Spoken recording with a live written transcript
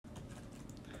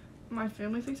My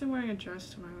family thinks I'm wearing a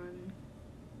dress to my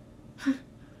wedding.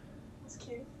 That's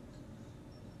cute.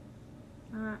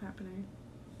 Not happening.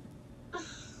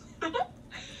 I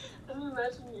can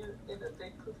imagine you in a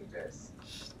big poofy dress.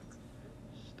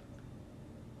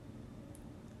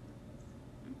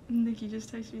 Nikki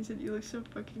just texted me and said, "You look so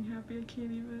fucking happy, I can't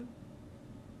even."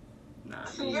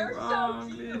 Not me, You're wrong,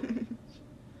 so cute. bitch.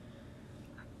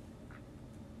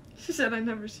 She said, "I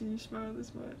never seen you smile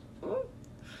this much." Oh,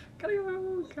 gotta get my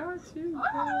little got you.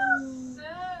 Oh, Sip!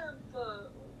 Oh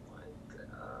my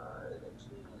god.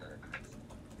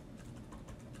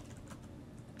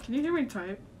 Can you hear me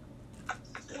type?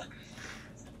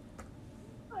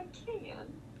 I can.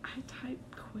 I type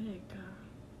quick.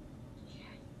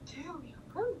 Yeah, you do. You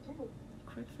really do.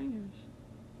 Quick fingers.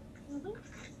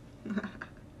 Mm-hmm.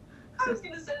 I was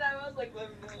gonna say that. I was like, let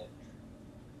me know.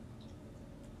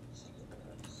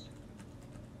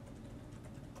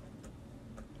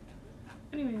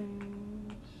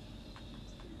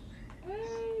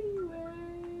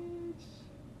 Anyways,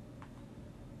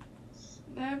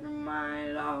 never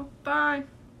mind, I'll find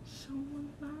someone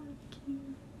like you.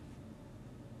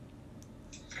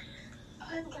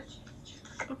 I got you.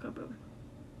 Okay, baby.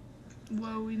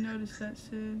 Whoa, we noticed that,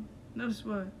 Sid. Notice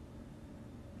what?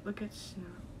 Look at Snap.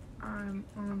 I'm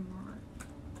online.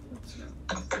 What's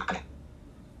up?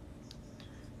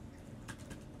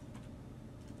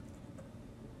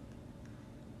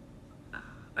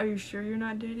 Are you sure you're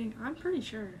not dating? I'm pretty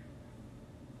sure.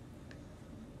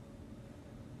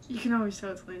 You can always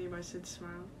tell it's Laney by Sid's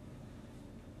smile.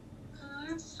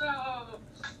 So.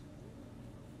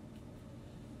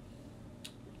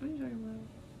 What are you talking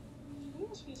about? You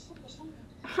must be sick or something.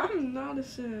 I'm not a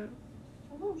simp.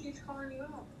 I don't know if he's calling you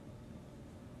out.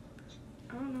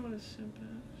 I don't know what a simp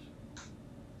is.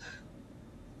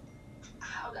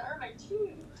 Ow, that hurt my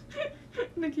tooth.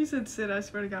 Nikki said, "Sid, I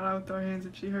swear to God, I would throw hands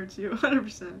if she hurts you."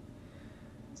 100%.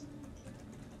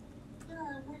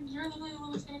 Yeah, when you're the only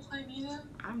one who's gonna play me then?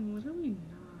 I'm literally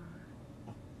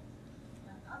not.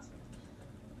 Yeah, that's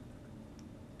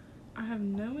I have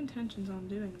no intentions on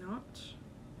doing that.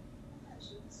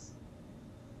 intentions.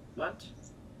 What?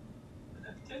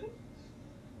 Okay.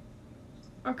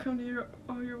 I'll come to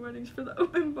all your weddings for the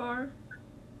open bar.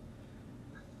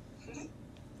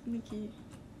 Nikki.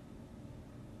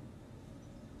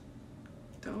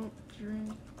 Don't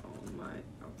drink all my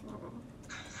alcohol.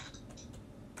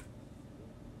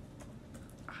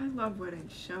 I love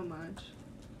weddings so much.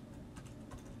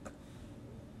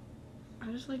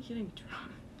 I just like getting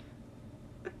drunk.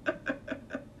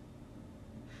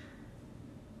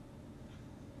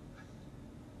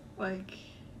 Like,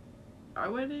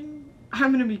 our wedding,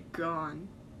 I'm gonna be gone.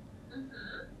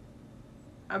 Mm-hmm.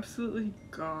 Absolutely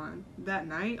gone. That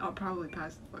night, I'll probably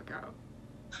pass the fuck out.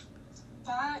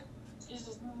 That is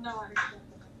just not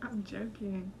acceptable. I'm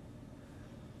joking.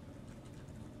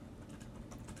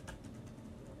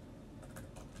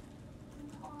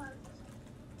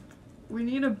 We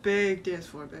need a big dance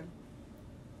floor, babe.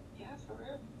 Yeah, for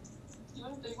real. You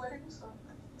want a big wedding or something?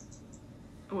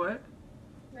 What?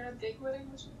 You want a big wedding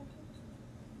or something?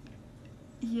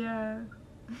 Yeah.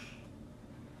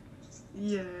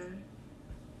 Yeah.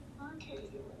 Okay,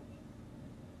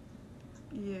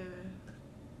 Yeah.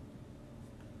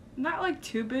 Not like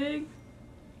too big.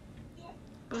 Yeah.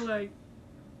 But like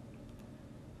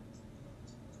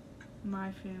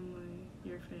my family,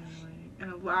 your family,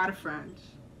 and a lot of friends.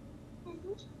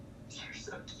 Mm-hmm. You're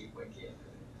so cute, Wicked.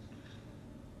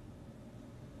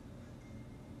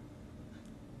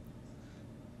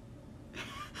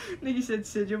 Nikki said,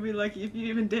 "Sid, you'll be lucky if you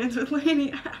even dance with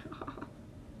Laney at all."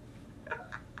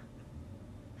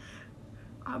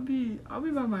 I'll be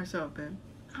by myself, babe.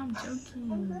 I'm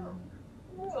joking.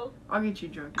 No. I'll get you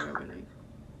drunk every night.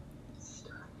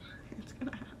 Stop. It's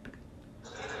gonna happen.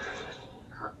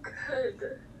 Not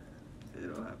good.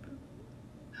 It'll happen.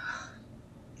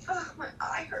 Ugh, my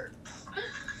eye hurts.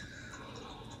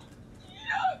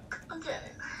 Yuck. Okay.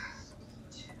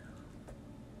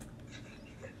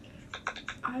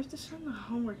 I have to send the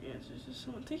homework answers to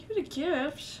someone. Thank you for the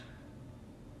gifts.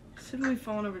 Suddenly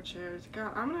falling over chairs.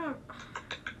 God, I'm gonna have.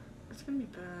 It's gonna be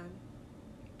bad.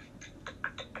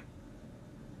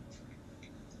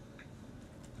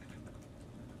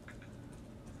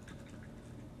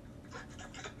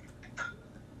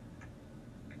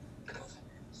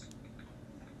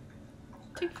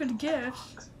 Thank you for the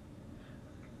gifts.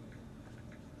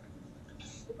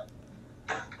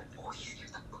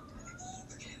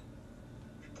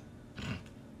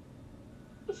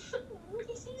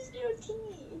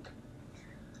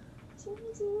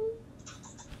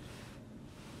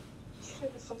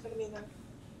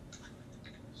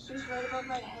 She's right above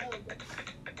my head.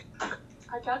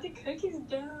 I got the cookies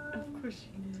down. Of course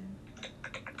you did.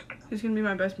 Who's gonna be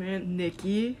my best man?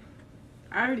 Nikki.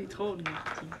 I already told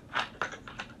Nikki.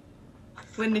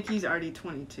 When Nikki's already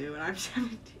 22 and I'm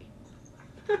 17.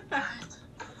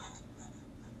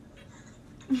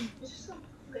 You're just a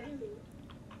baby.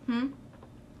 Hmm?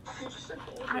 You're just a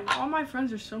baby. All my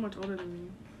friends are so much older than me.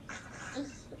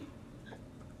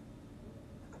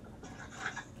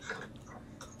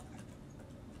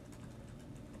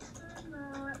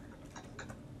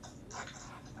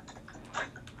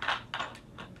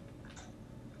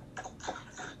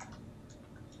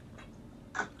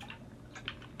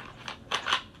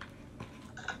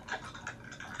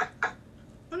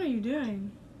 What are you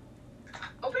doing?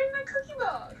 Opening my cookie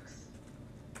box.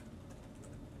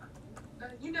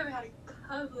 You never had a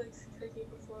Publix cookie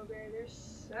before, babe. They're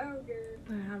so good.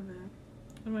 I haven't.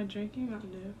 Am I drinking? I'll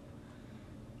do.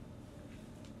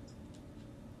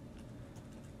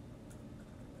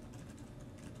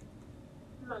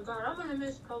 Oh my god, I'm gonna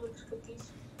miss Publix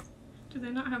cookies. Do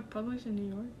they not have Publix in New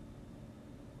York?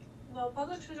 No,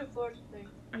 Publix is a Florida thing.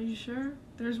 Are you sure?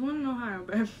 There's one in Ohio,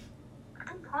 babe.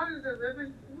 I'm positive,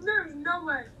 baby. There's no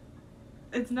way.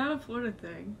 It's not a Florida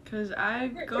thing, cause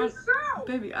I've gone,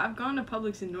 baby. I've gone to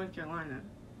Publix in North Carolina.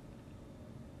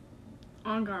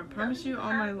 On God, promise you,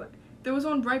 on my. There was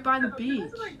one right by the beach. You're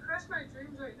gonna like crush my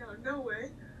dreams right now. No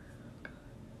way.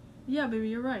 Yeah, baby,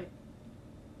 you're right.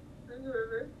 Thank you,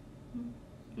 baby.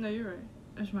 No, you're right.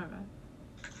 That's my bad.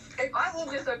 If I live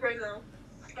this up right now,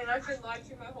 and I've been lied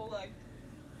to my whole life.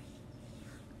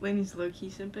 Lainey's low key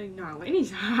simping. No,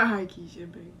 Lainey's high key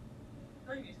simping.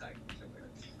 Lainey's like somewhere.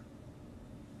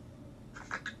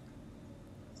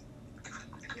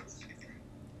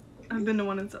 I've been to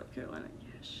one in South Carolina.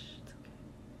 Yeah, shh, it's okay.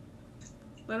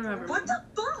 Let her have her. What the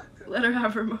fuck? Let her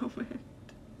have her moment.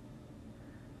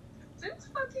 Since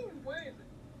fucking when?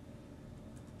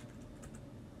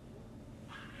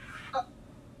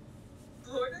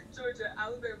 Florida, Georgia,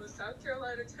 Alabama, South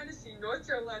Carolina, Tennessee, North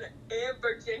Carolina, and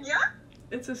Virginia?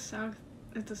 It's a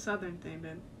southern thing,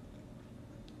 babe.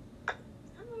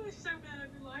 I'm really so mad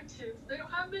I've been lied to. They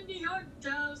don't have them in New York,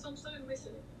 duh, so I'm so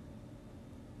missing it.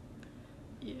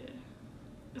 Yeah,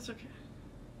 it's okay.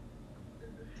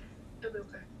 It'll be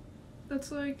okay.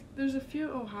 That's like, there's a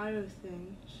few Ohio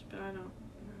things, but I don't know.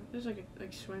 There's like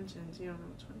Swenson's. You don't know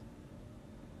what Swenson's.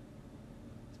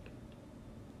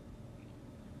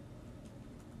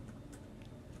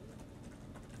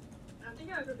 I don't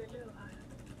think I've ever been to Ohio.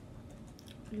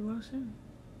 You will soon.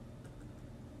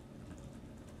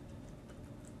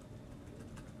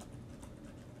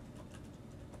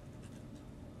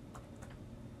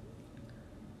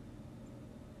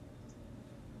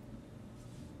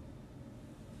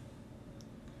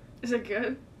 Is it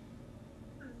good?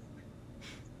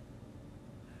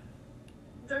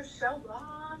 They're so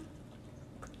long.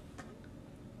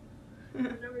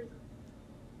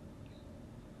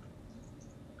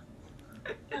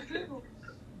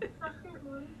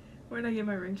 Where'd I get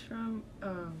my rings from?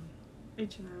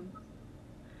 H&M.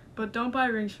 But don't buy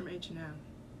rings from H&M,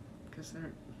 because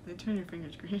they turn your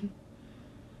fingers green.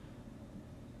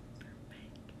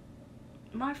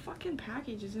 My fucking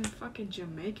package is in fucking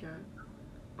Jamaica.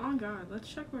 Oh God, let's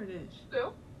check where it is.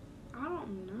 Still? I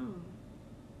don't know.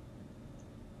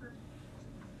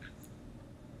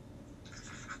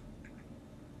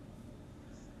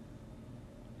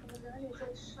 I need to take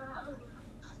a shower.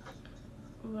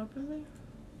 What, baby?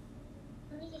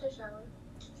 I need to take a shower.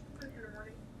 In the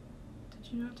morning.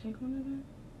 Did you not take one today?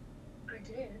 I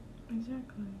did.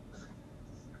 Exactly.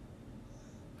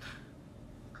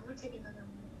 I'm gonna take another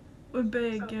one. We're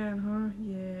Bay again, huh?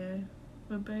 Yeah.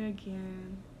 We're Bay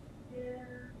again. Yeah.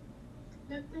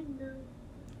 Nothing new.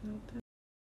 Nothing.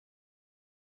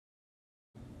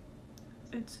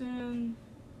 It's in...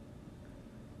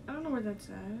 I don't know where that's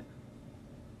at.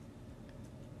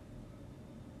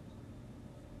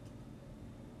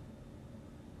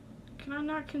 Can I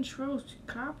not control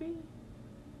copy?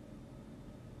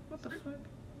 What the fuck?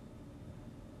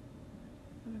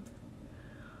 Whatever.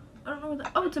 I don't know where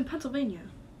that... Oh, it's in Pennsylvania.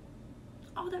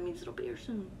 Oh, that means it'll be here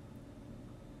soon.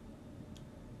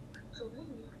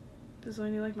 Pennsylvania? Does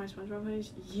Lainey like my SpongeBob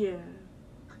hoodies? Yeah.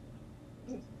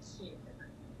 Yeah.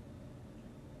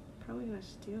 Probably gonna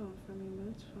steal them from me, but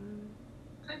it's fine.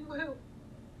 I will.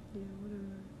 Yeah,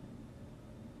 whatever.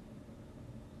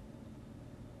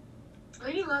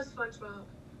 Lainey loves SpongeBob.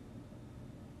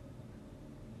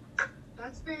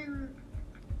 That's been...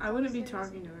 I wouldn't be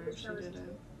talking to her if she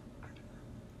didn't.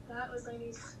 That was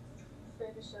Lainey's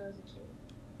favorite show as a kid.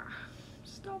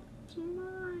 Stop, it's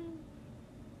mine.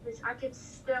 Which I could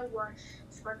still watch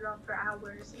SpongeBob for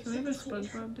hours. Can we have a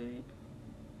SpongeBob date?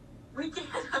 We can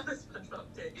have a SpongeBob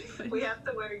We have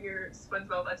to wear your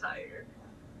SpongeBob attire.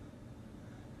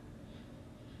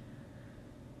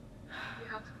 You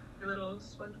have your little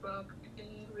SpongeBob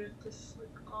and we have to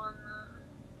slip on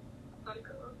the body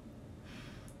pillow.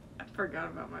 I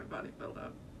forgot about my body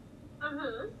pillow.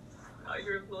 Uh-huh. Oh,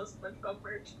 your little SpongeBob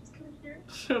merch is good here.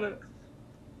 Shut up.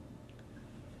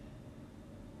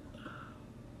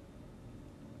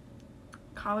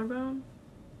 Collarbone?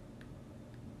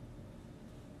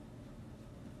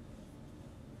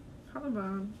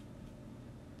 Collarbone.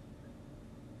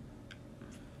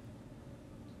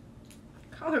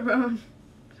 Collarbone.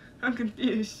 I'm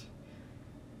confused.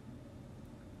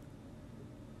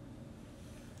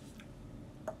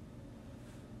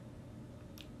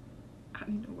 I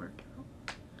need to work out.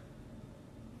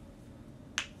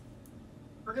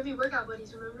 We're gonna be workout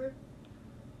buddies, remember?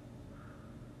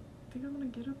 Think I'm gonna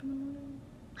get up in the morning?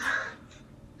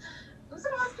 Who's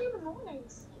gonna ask you in the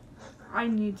mornings? I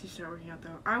need to start working out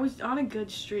though. I was on a good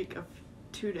streak of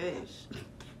 2 days.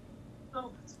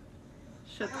 Oh,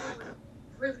 Shut the fuck up.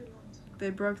 really long time. They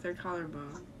broke their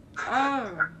collarbone.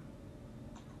 Oh!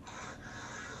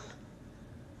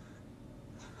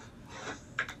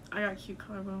 I got cute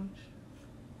collarbones.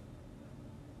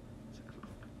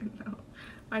 No.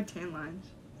 My tan lines.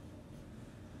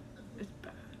 It's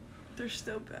bad. They're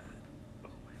still bad. Oh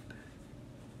my bad.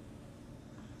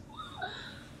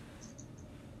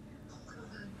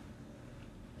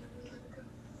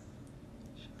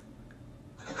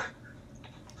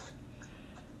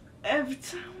 Every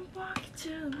time I walk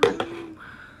into the room.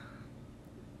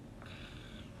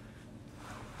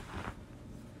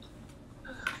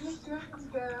 Miss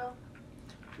girl.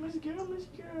 Miss girl, Miss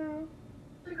girl.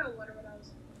 I got water when I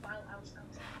was outside.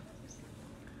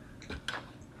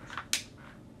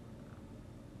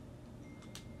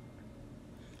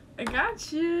 I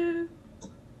got you.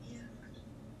 Yeah.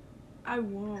 I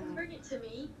won't. Bring it to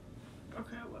me.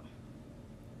 Okay, I will.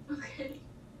 Okay.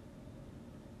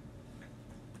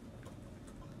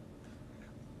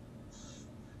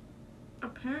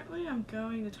 Apparently, I'm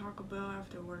going to Taco Bell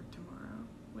after work tomorrow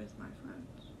with my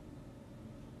friends.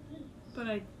 But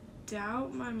I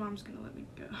doubt my mom's gonna let me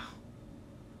go.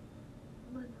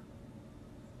 Why not?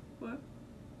 What?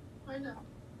 Why not?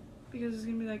 Because it's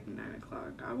gonna be like 9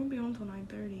 o'clock. I won't be home till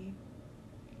 9:30.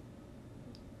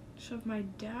 So if my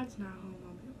dad's not home,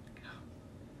 I'll be able to go.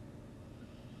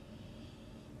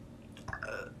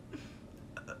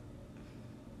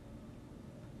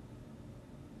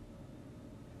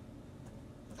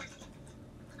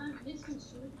 I'm missing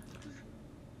soup.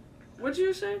 What'd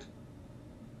you say?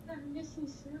 I'm missing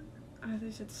soup.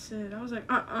 They said Sid. I was like,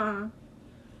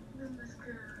 Miss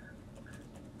girl.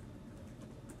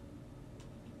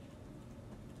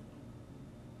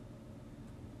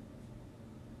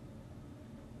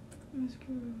 Miss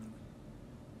girl.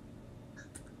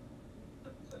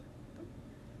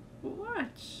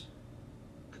 What?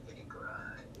 They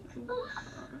cry.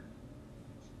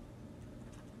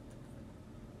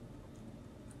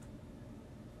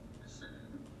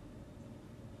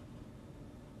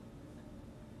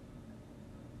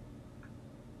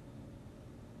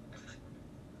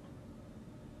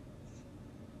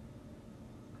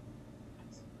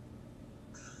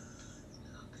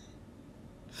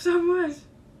 So what?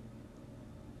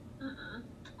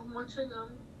 I'm watching my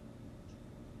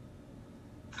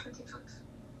TikToks.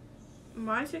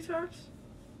 My TikToks?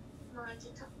 My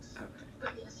TikToks. Okay.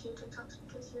 But yes, your TikToks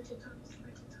because your TikTok is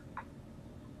my TikTok.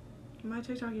 My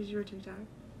TikTok is your TikTok.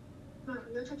 No,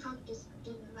 your TikTok is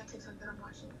in my TikTok that I'm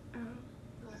watching. Oh.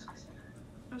 That's what I said.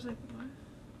 I was like, what?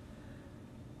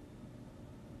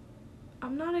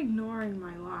 I'm not ignoring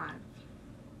my live.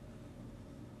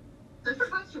 I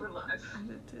forgot you were live. I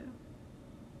did too.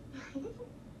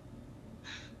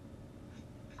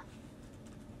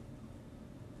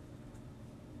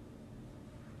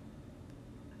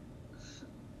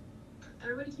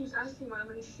 Everybody keeps asking when I'm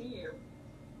gonna see you.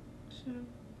 Soon.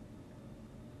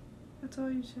 That's all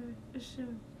you say. It's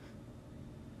soon.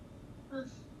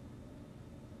 Let's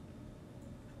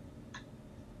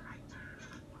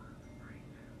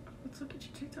look at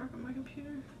your TikTok on my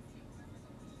computer.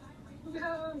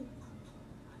 No.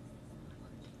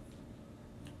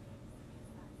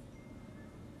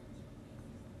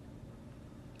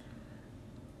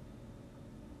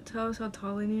 Tell us how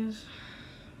tall Lainey is.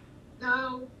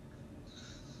 No.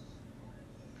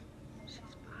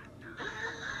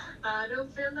 I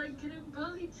don't feel like getting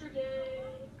bullied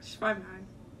today. She's 5'9".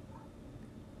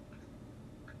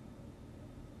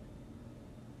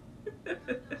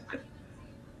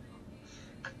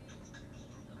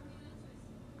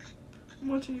 I'm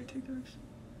watching your TikToks.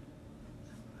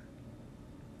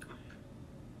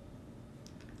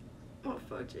 What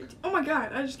fuck, JT. Oh my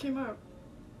god, I just came up.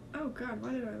 Oh god,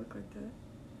 why did I look like that?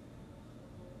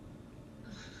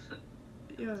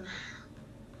 Yeah.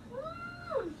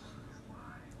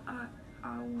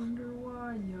 I wonder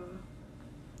why, yeah.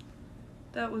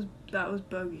 That was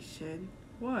Bogey said.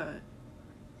 What?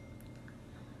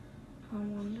 I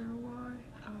wonder why.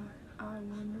 I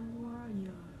wonder why,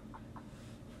 yeah.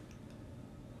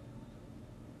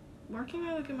 Why can't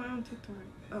I look at my own TikTok?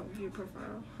 Oh, view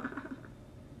profile.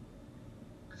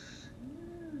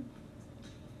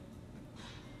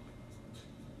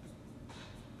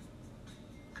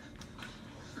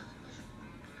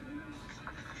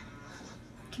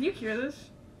 Can you hear this?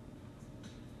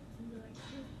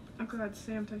 Oh god,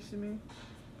 Sam texted me.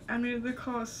 I made the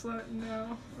call a slut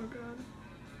now. Oh god.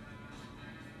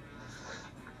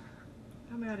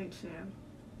 I'm adding Sam.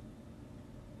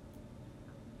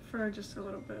 For just a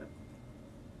little bit.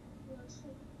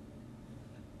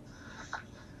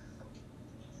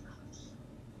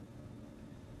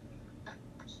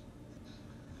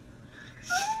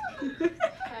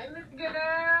 Hey, Miss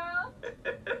Girl.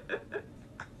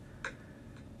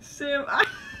 Sam, I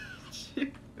Hey,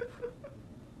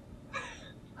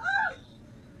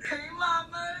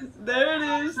 mamas. There it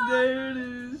is, there it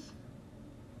is.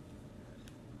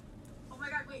 Oh my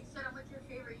god, wait, Sarah, what's your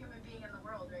favorite human being in the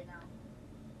world right now?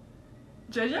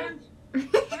 JJ?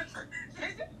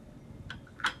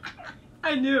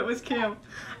 I knew it was Cam.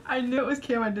 I knew it was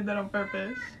Cam. I did that on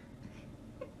purpose.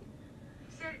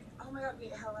 Oh my god,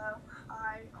 wait, hello. Oh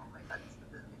my god, this is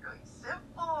going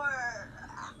simple.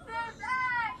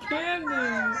 Candy.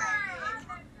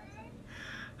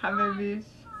 Hi, baby.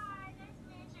 Hi, nice to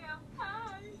meet you.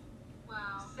 Hi.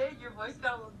 Wow. Sid, your voice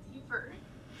got a little deeper.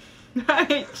 I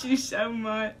hate you so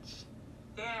much.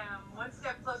 Damn, one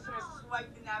step closer to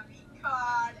swiping that V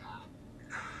card.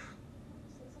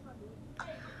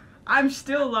 I'm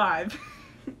still alive.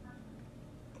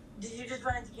 Did you just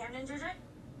run into Camden, JJ?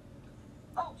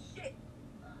 Oh, shit.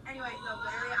 Anyway, no,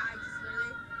 literally, I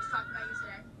just talked about you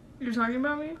today. You're talking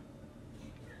about me?